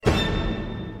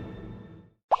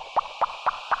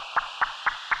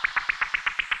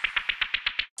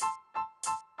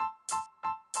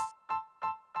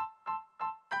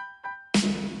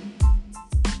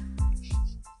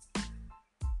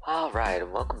Alright,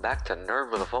 and welcome back to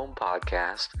Nerd with a Phone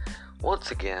podcast. Once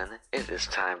again, it is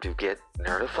time to get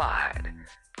nerdified.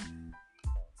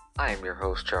 I am your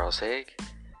host, Charles Haig.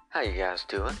 How you guys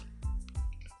doing?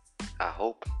 I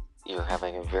hope you're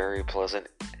having a very pleasant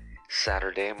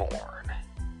Saturday morn,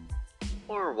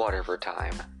 or whatever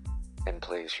time and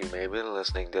place you may be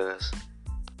listening to this.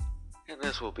 And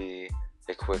this will be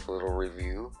a quick little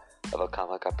review of a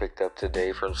comic I picked up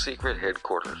today from Secret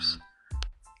Headquarters.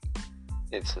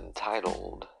 It's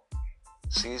entitled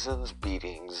Season's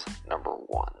Beatings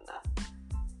 #1,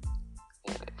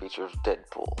 and it features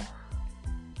Deadpool.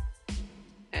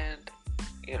 And,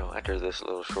 after this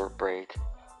little short break,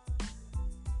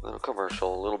 little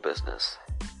commercial, little business,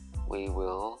 we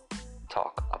will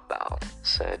talk about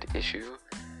said issue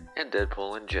and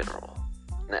Deadpool in general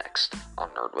next on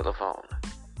Nerd with a Phone.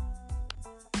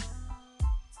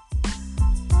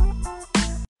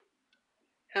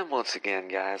 And once again,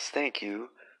 guys, thank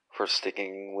you for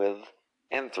sticking with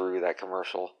and through that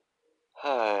commercial.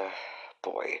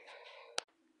 Boy.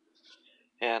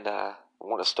 And I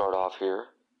want to start off here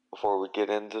before we get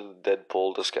into the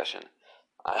Deadpool discussion.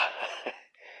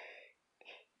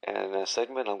 And a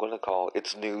segment I'm going to call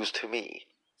It's News to Me.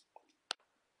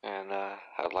 And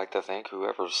I'd like to thank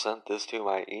whoever sent this to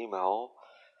my email.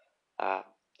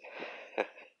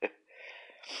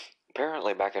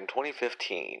 Apparently back in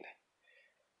 2015,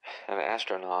 an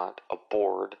astronaut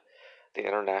aboard the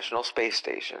International Space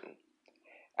Station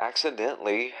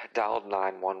accidentally dialed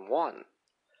 911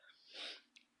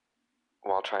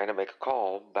 while trying to make a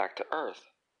call back to Earth.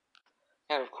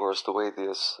 And of course, the way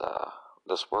this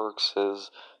works is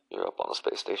you're up on the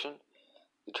space station,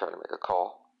 you try to make a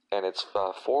call, and it's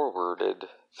forwarded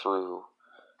through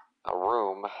a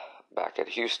room back at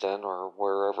Houston or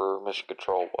wherever Mission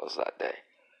Control was that day.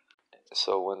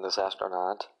 So when this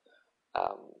astronaut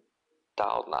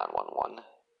dialed 911,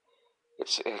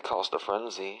 it caused a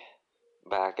frenzy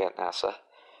back at NASA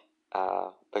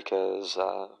because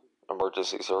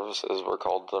emergency services were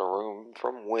called to the room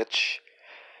from which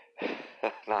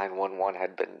 911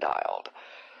 had been dialed.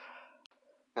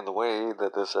 And the way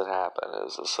that this had happened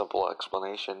is a simple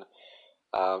explanation.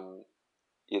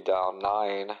 You dial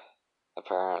 9,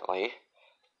 apparently,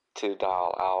 to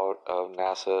dial out of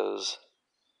NASA's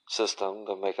system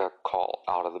to make a call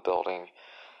out of the building.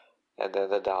 And then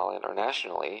to dial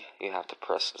internationally, you have to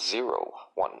press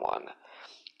 011.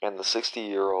 And the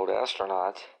 60-year-old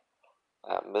astronaut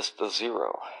missed the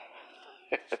 0.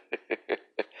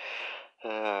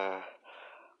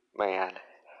 Man.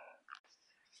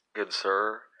 Good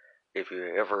sir, if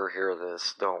you ever hear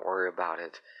this, don't worry about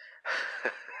it.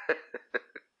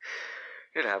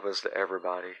 It happens to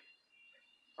everybody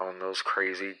on those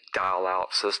crazy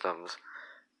dial-out systems.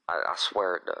 I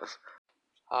swear it does.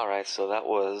 Alright, so that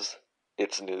was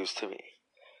It's News to Me.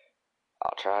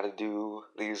 I'll try to do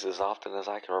these as often as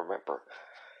I can remember.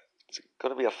 It's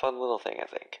going to be a fun little thing, I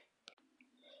think.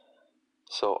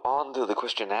 So on to the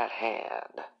question at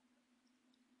hand.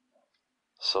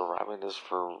 So rhyming is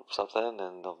for something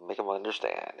and they'll make them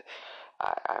understand.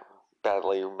 I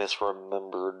badly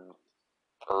misremembered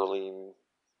early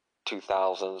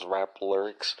 2000s rap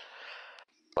lyrics.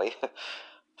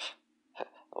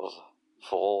 It was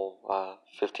full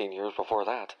 15 years before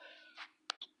that.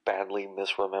 Badly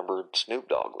misremembered Snoop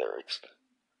Dogg lyrics.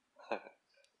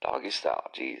 Doggy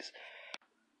style, jeez.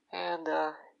 And,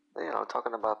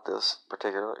 talking about this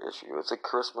particular issue, it's a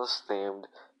Christmas-themed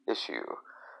issue.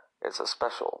 It's a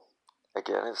special.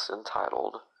 Again, it's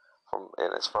entitled,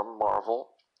 and it's from Marvel.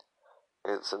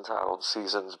 It's entitled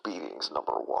Season's Beatings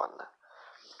 #1.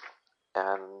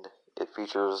 And it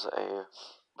features a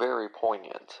very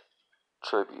poignant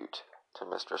tribute to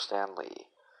Mr. Stan Lee.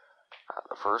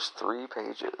 The first 3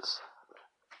 pages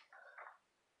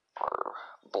are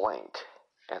blank,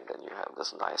 and then you have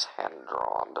this nice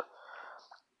hand-drawn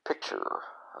picture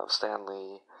of Stan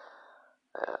Lee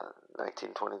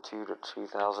 1922 to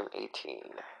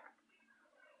 2018.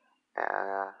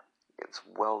 And it's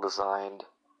well designed,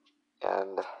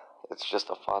 and it's just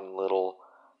a fun little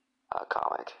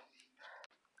comic.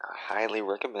 I highly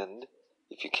recommend,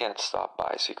 if you can't stop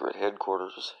by Secret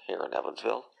Headquarters here in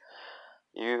Evansville,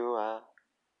 you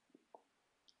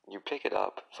pick it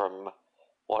up from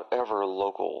whatever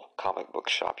local comic book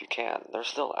shop you can. They're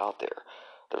still out there.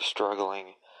 They're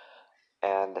struggling,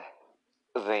 and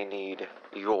they need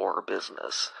your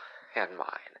business and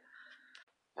mine.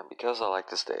 And because I like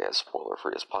to stay as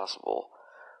spoiler-free as possible,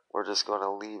 we're just going to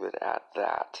leave it at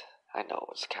that. I know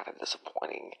it's kind of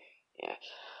disappointing,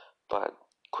 but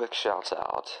quick shouts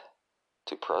out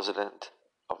to President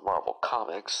of Marvel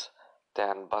Comics,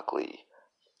 Dan Buckley,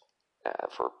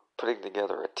 for putting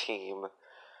together a team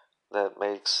that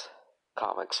makes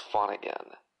comics fun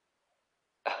again.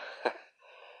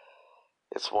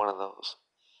 It's one of those.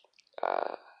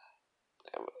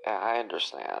 I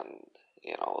understand,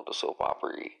 the soap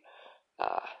opera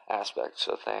aspects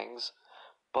of things,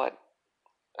 but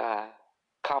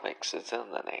comics is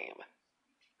in the name.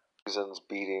 Seasons,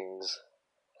 beatings,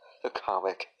 the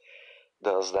comic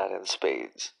does that in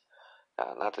spades.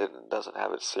 Not that it doesn't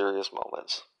have its serious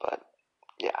moments, but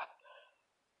yeah,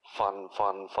 fun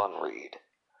read.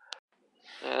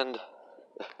 And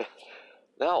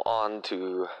now on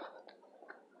to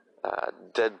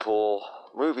Deadpool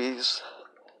movies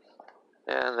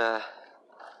and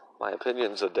my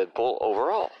opinions of Deadpool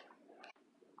overall.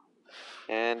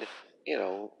 And,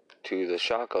 to the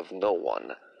shock of no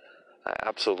one, I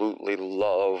absolutely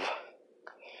love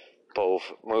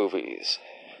both movies.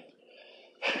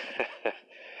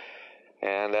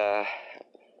 And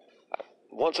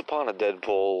Once Upon a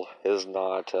Deadpool is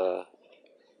not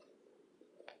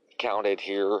counted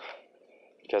here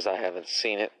because I haven't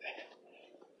seen it,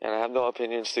 and I have no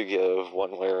opinions to give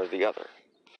one way or the other.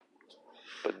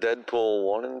 But Deadpool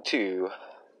 1 and 2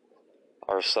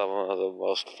 are some of the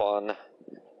most fun,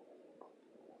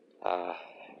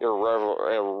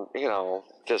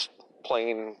 just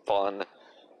plain fun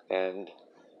and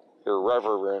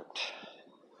irreverent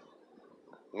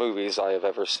movies I have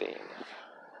ever seen.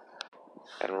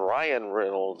 And Ryan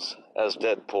Reynolds as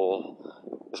Deadpool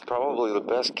is probably the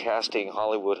best casting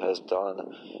Hollywood has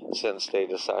done since they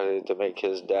decided to make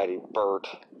his daddy Bert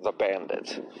the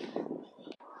Bandit.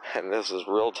 And this is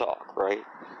real talk, right?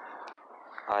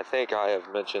 I think I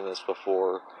have mentioned this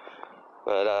before,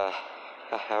 but I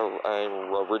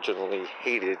originally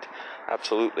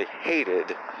absolutely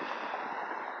hated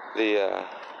the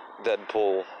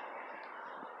Deadpool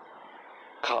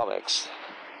comics.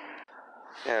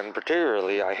 And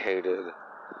particularly I hated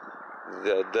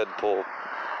the Deadpool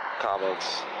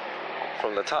comics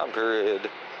from the time period,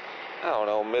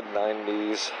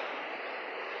 mid-90s.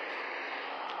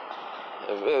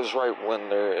 It was right when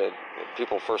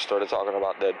people first started talking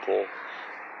about Deadpool.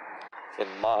 In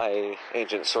my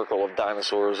ancient circle of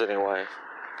dinosaurs, anyway.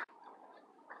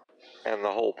 And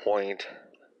the whole point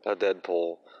of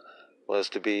Deadpool was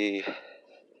to be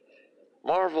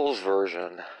Marvel's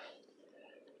version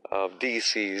of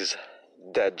DC's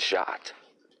Deadshot,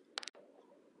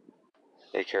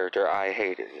 a character I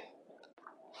hated.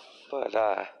 But,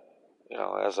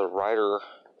 as a writer,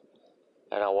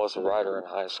 and I was a writer in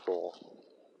high school,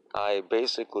 I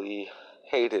basically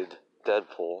hated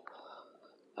Deadpool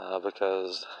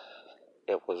because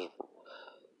it was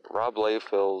Rob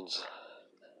Liefeld's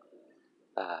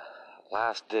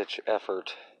last-ditch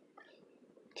effort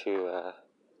to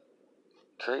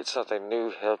create something new,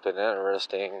 hip, and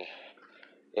interesting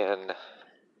in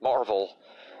Marvel.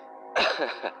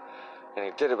 And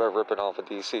he did it by ripping off a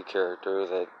DC character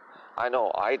that I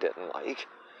know I didn't like.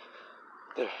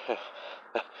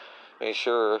 May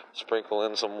sure sprinkle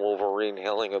in some Wolverine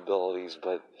healing abilities,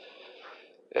 but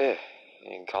you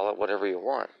can call it whatever you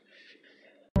want.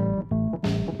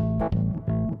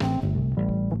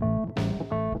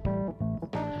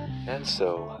 And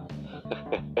so,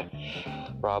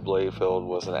 Rob Liefeld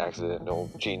was an accidental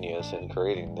genius in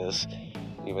creating this,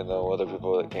 even though other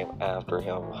people that came after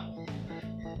him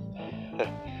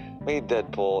made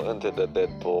Deadpool into the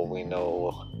Deadpool we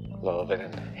know, love,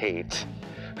 and hate.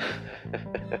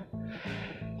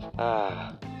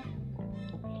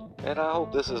 And I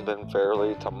hope this has been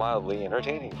fairly to mildly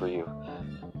entertaining for you.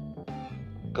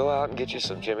 Go out and get you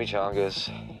some chimichangas,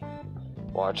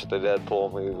 watch the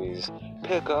Deadpool movies,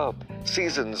 pick up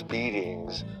Seasons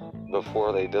Beatings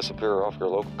before they disappear off your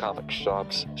local comic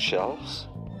shop's shelves.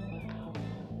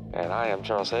 And I am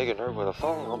Charles Hagener with a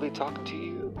phone. I'll be talking to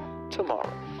you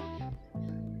tomorrow.